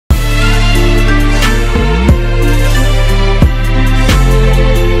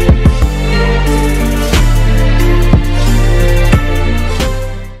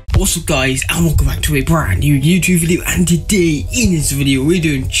What's up guys, and welcome back to a brand new YouTube video, and today in this video we're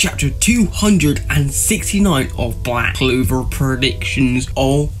doing chapter 269 of Black Clover predictions.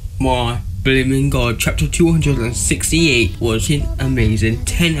 Oh my blimmin' god, chapter 268 was an amazing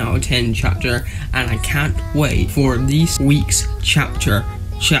 10 out of 10 chapter, and I can't wait for this week's chapter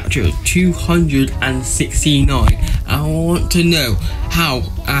 269. I want to know how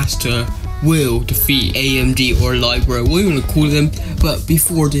Asta will defeat AMD or LIEBE, what you want to call them. But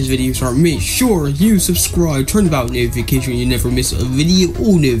before this video starts, make sure you subscribe, turn the bell notification, you never miss a video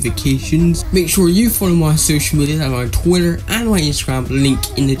or notifications. Make sure you follow my social media, like my Twitter and my Instagram, link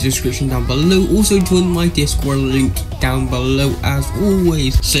in the description down below. Also join my Discord, link down below as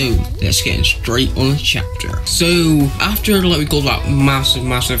always. So let's get straight on the chapter. So after we got that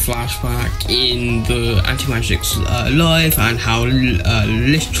massive flashback in the anti-magic's life, and how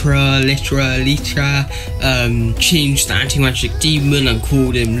Licita changed the anti-magic demon and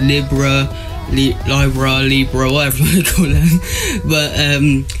called him Libre, whatever you call him. But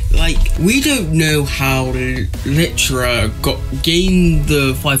we don't know how Licita gained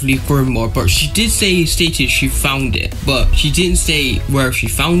the 5-leaf grimoire, but she did stated she found it, but she didn't say where she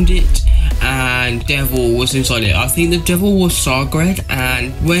found it, and devil was inside it. I think the devil was Sagred,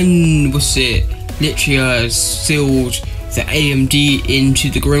 and when was it Licita sealed the AMD into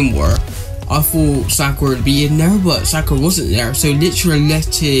the grimoire, I thought Sagred would be in there, but Sagred wasn't there, so Licita let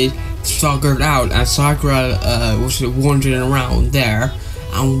Sagred out, and Sagred was wandering around there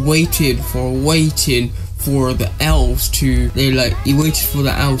and waited for the elves to, he waited for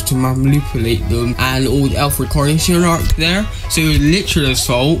the elves to manipulate them, and all the elf reincarnation arc there. So Licita's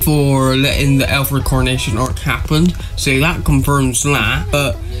fault for letting the elf reincarnation arc happen, so that confirms that.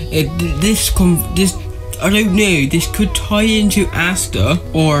 But I don't know, this could tie into Asta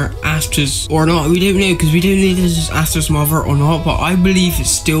or Asta's or not, we don't know, because we don't know if this is Asta's mother or not, but I believe it's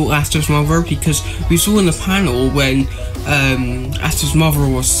still Asta's mother, because we saw in the panel when Asta's mother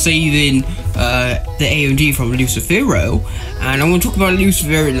was saving the AMD from Lucifero, and I'm going to talk about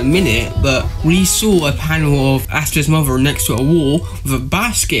Lucifero in a minute, but we saw a panel of Asta's mother next to a wall with a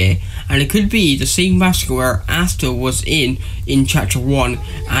basket, and it could be the same basket where Asta was in chapter 1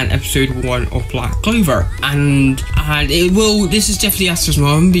 and episode 1 of Black Clover, and this is definitely Asta's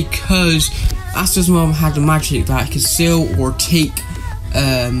mom, because Asta's mom had the magic that could seal or take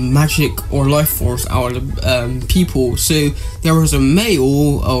magic or life force out of people. So there was a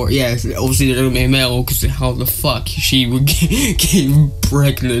male, or yeah, obviously there was a male, because how the fuck she would gave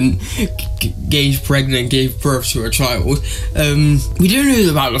birth to a child. We don't know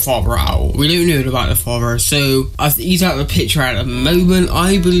about the father at all. We don't know about the father, so he's out of the picture at the moment.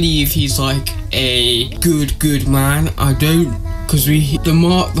 I believe he's like a good man. I don't, because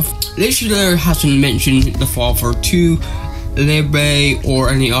Licita hasn't mentioned the father to LIEBE or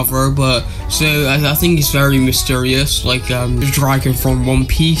any other, but so I think it's very mysterious, like the dragon from One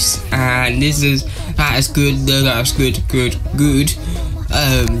Piece, and that is good though. That's good.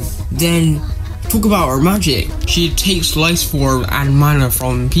 Then talk about her magic. She takes life form and mana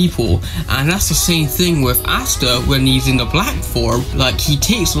from people, and that's the same thing with Asta when he's in the black form. Like, he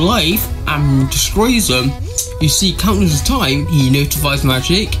takes life and destroys them. You see, countless times he notifies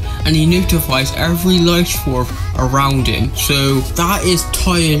magic, and he notifies every life form around him. So that is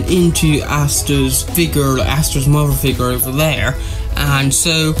tying into Asta's figure, like Asta's mother figure over there. And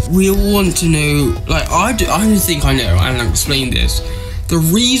so we all want to know, like, I don't think I know, and I'll explain this. The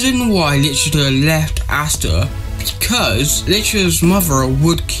reason why Licita left Asta, because Licita's mother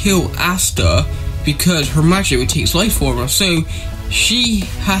would kill Asta because her magic would take life from her, so she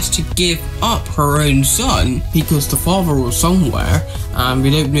has to give up her own son because the father was somewhere, and we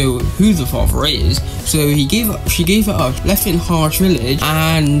don't know who the father is. So she gave it up, left in Harsh Village,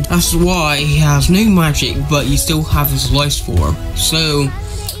 and that's why he has no magic, but he still has his life form. So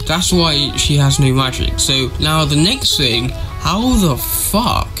that's why she has no magic. So now the next thing, how the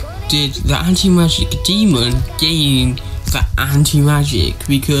fuck did the anti-magic demon gain the anti-magic?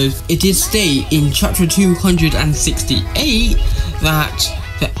 Because it did state in chapter 268 that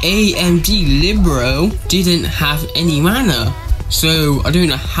the AMD Libero didn't have any mana. So I don't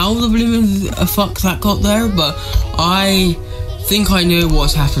know how the blimmin' fuck that got there, but I think I know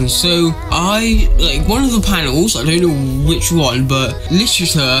what's happened. So one of the panels, I don't know which one, but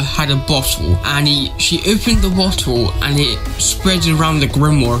Licita had a bottle, and she opened the bottle and it spread around the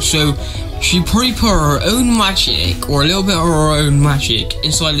grimoire. So she probably put her own magic, or a little bit of her own magic,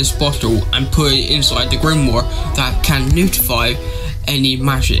 inside this bottle and put it inside the grimoire that can notify any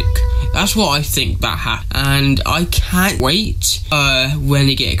magic. That's what I think that happened, and I can't wait when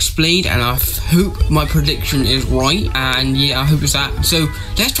it get explained, and I hope my prediction is right, and yeah, I hope it's that. So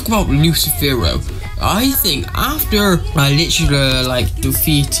let's talk about Lucifero. I think after I literally like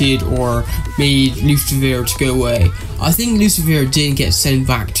defeated or made Lucifero to go away, I think Lucifero didn't get sent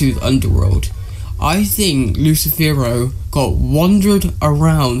back to the underworld. I think Lucifero got wandered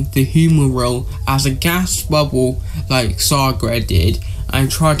around the human world as a gas bubble like Saga did, and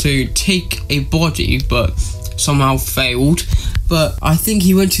tried to take a body but somehow failed. But I think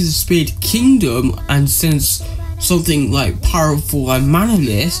he went to the Spirit Kingdom and sensed something like powerful like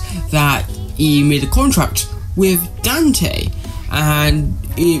Malice, that he made a contract with Dante. And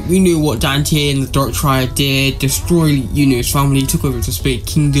we knew what Dante and the Dark Triad did, destroy his family, took over the Spirit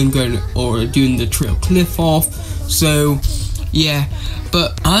Kingdom, doing the Trail Cliff off. So yeah,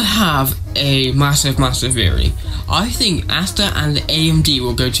 but I have a massive theory. I think Asta and the AMD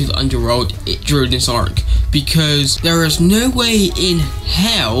will go to the underworld during this arc, because there is no way in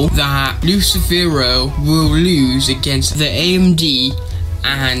hell that Lucifero will lose against the AMD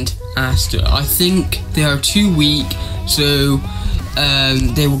and Asta. I think they are too weak, so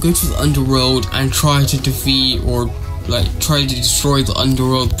they will go to the underworld and try to defeat or try to destroy the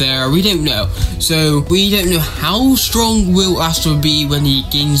underworld there. We don't know. So we don't know how strong will Asta be when he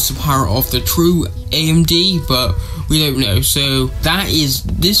gains the power of the true AMD, but we don't know. So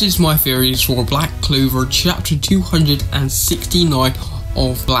this is my theories for Black Clover chapter 269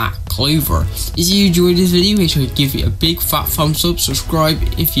 of Black Clover. If you enjoyed this video, make sure to give it a big fat thumbs up, subscribe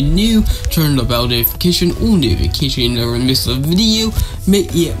if you're new, turn the bell notification you never miss a video.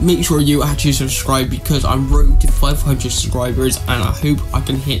 Make sure you actually subscribe, because I'm road to 500 subscribers, and I hope I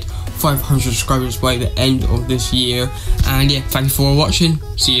can hit 500 subscribers by the end of this year. And yeah, thank you for watching.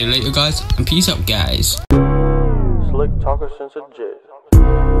 See you later, guys, and peace out, guys. Slick talker since a jet.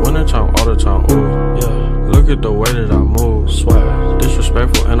 Wintertime, all the time, ooh, yeah. Look at the way that I move, swag,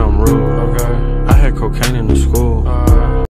 disrespectful and I'm rude, okay. I had cocaine in the school,